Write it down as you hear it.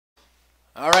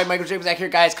All right, Michael J. Zach here,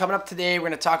 guys. Coming up today, we're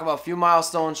going to talk about a few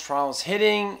milestones Toronto's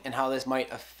hitting and how this might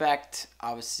affect,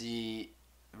 obviously,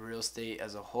 real estate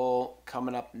as a whole.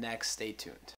 Coming up next, stay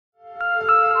tuned.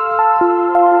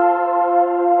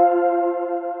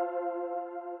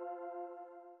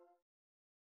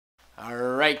 All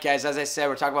right, guys, as I said,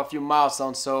 we're talking about a few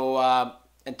milestones. So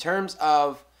in terms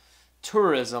of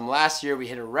tourism, last year we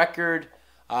hit a record.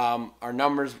 Our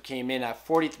numbers came in at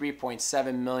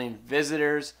 43.7 million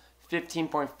visitors.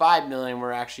 15.5 million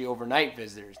were actually overnight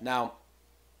visitors. Now,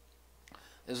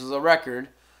 this was a record,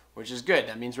 which is good.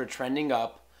 That means we're trending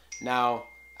up. Now,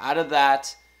 out of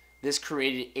that, this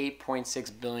created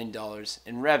 $8.6 billion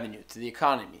in revenue to the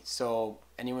economy. So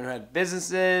anyone who had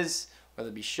businesses, whether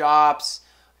it be shops,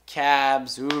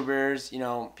 cabs, Ubers,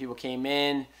 people came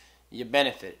in, you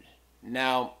benefited.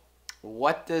 Now,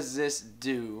 what does this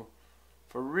do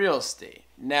for real estate?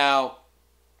 Now,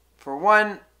 for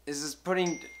one, this is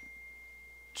putting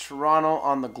Toronto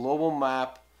on the global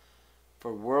map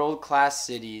for world-class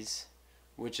cities,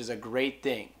 which is a great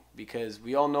thing because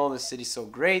we all know the city's so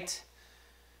great.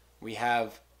 We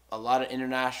have a lot of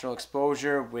international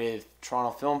exposure with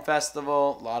Toronto Film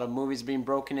Festival, a lot of movies being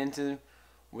broken into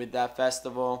with that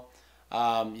festival.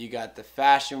 You got the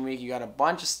Fashion Week, you got a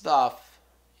bunch of stuff,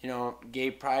 Gay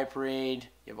Pride Parade.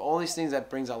 You have all these things that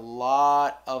brings a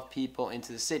lot of people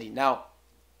into the city. Now,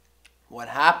 what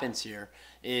happens here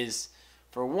is,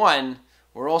 for one,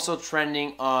 we're also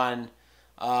trending on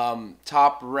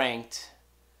top ranked.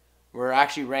 We're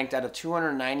actually ranked out of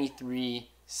 293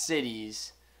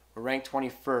 cities. We're ranked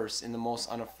 21st in the most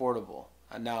unaffordable.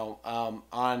 Now,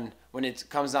 when it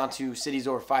comes down to cities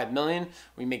over 5 million,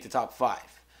 we make the top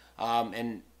 5.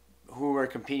 And who we're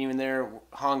competing in there,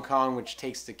 Hong Kong, which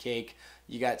takes the cake.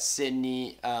 You got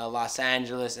Sydney, Los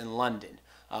Angeles, and London,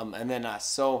 and then us.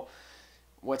 So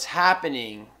what's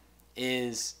happening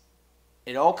is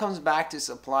it all comes back to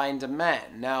supply and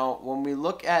demand. Now, when we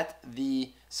look at the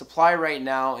supply right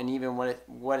now, and even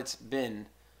what it's been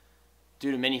due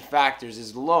to many factors,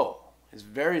 is low. It's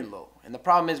very low. And the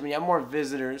problem is when you have more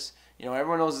visitors,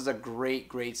 everyone knows it's a great,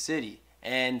 great city.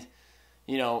 And,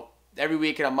 every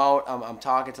weekend I'm out, I'm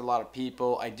talking to a lot of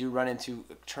people. I do run into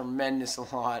a tremendous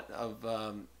lot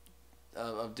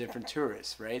of different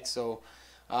tourists, right? So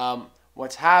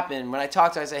what's happened, when I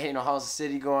talk to them, I say, hey, how's the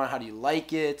city going? How do you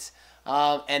like it?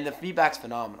 And the feedback's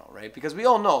phenomenal, right? Because we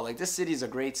all know, this city is a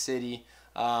great city.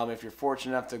 If you're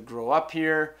fortunate enough to grow up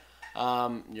here,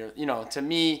 to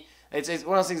me, it's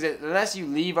one of those things that unless you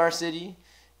leave our city,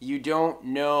 you don't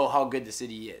know how good the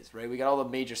city is, right? We got all the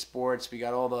major sports. We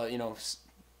got all the,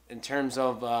 in terms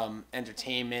of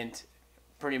entertainment,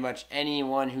 pretty much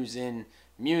anyone who's in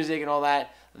music and all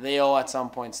that, they all at some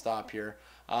point stop here.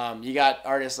 You got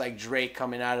artists like Drake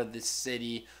coming out of this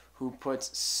city who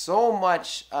puts so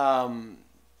much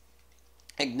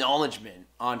acknowledgement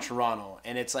on Toronto.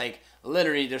 And it's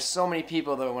literally, there's so many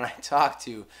people that when I talk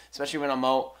to, especially when I'm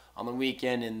out on the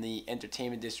weekend in the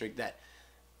entertainment district,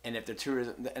 and if they're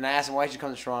tourism, and I ask them, why did you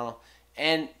come to Toronto?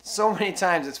 And so many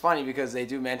times it's funny because they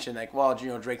do mention,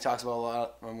 Drake talks about a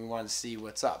lot when we want to see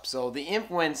what's up. So the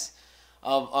influence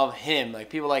of him,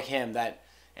 people like him,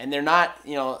 and they're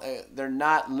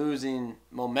not losing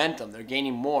momentum. They're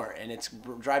gaining more, and it's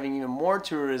driving even more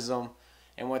tourism.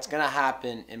 And what's gonna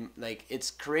happen,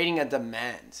 it's creating a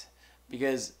demand,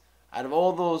 because out of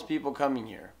all those people coming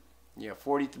here, you have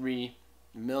 43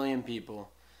 million people.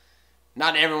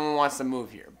 Not everyone wants to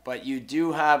move here, but you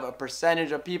do have a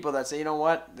percentage of people that say, you know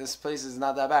what, this place is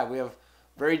not that bad. We have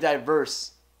very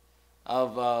diverse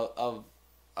of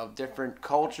different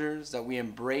cultures that we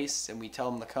embrace, and we tell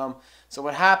them to come. So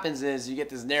what happens is you get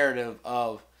this narrative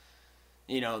of,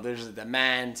 there's a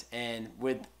demand, and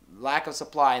with lack of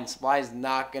supply, and supply is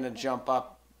not going to jump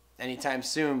up anytime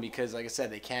soon because, like I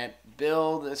said, they can't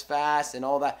build as fast and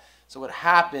all that. So what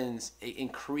happens, it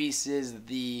increases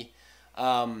the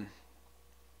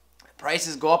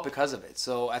prices go up because of it.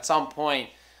 So at some point,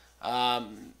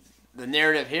 the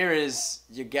narrative here is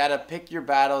you got to pick your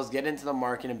battles, get into the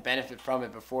market, and benefit from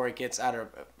it before it gets out of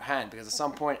hand. Because at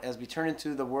some point, as we turn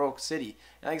into the world city,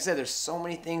 and like I said, there's so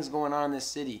many things going on in this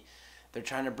city. They're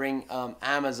trying to bring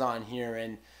Amazon here,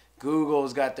 and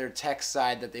Google's got their tech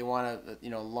side that they want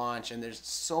to launch. And there's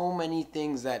so many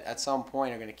things that at some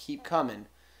point are going to keep coming.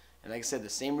 And like I said, the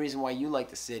same reason why you like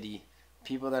the city,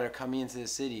 people that are coming into the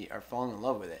city are falling in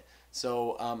love with it.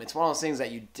 So it's one of those things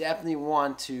that you definitely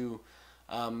want to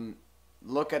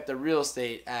look at the real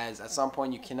estate as at some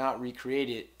point you cannot recreate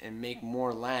it and make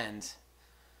more land.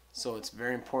 So it's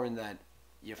very important that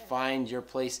you find your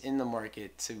place in the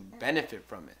market to benefit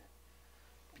from it.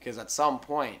 Because at some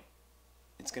point,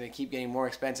 It's going to keep getting more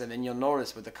expensive, and you'll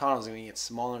notice with the condos, going to get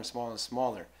smaller and smaller and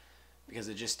smaller because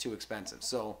they're just too expensive.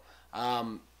 So,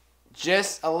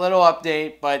 just a little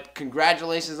update, but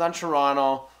congratulations on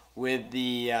Toronto with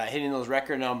the hitting those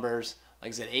record numbers. Like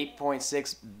I said,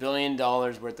 $8.6 billion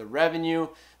worth of revenue.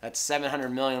 That's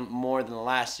 $700 million more than the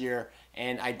last year,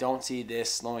 and I don't see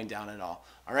this slowing down at all.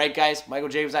 All right, guys, Michael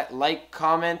J. was at. Like,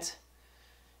 comment,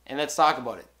 and let's talk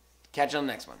about it. Catch you on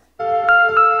the next one.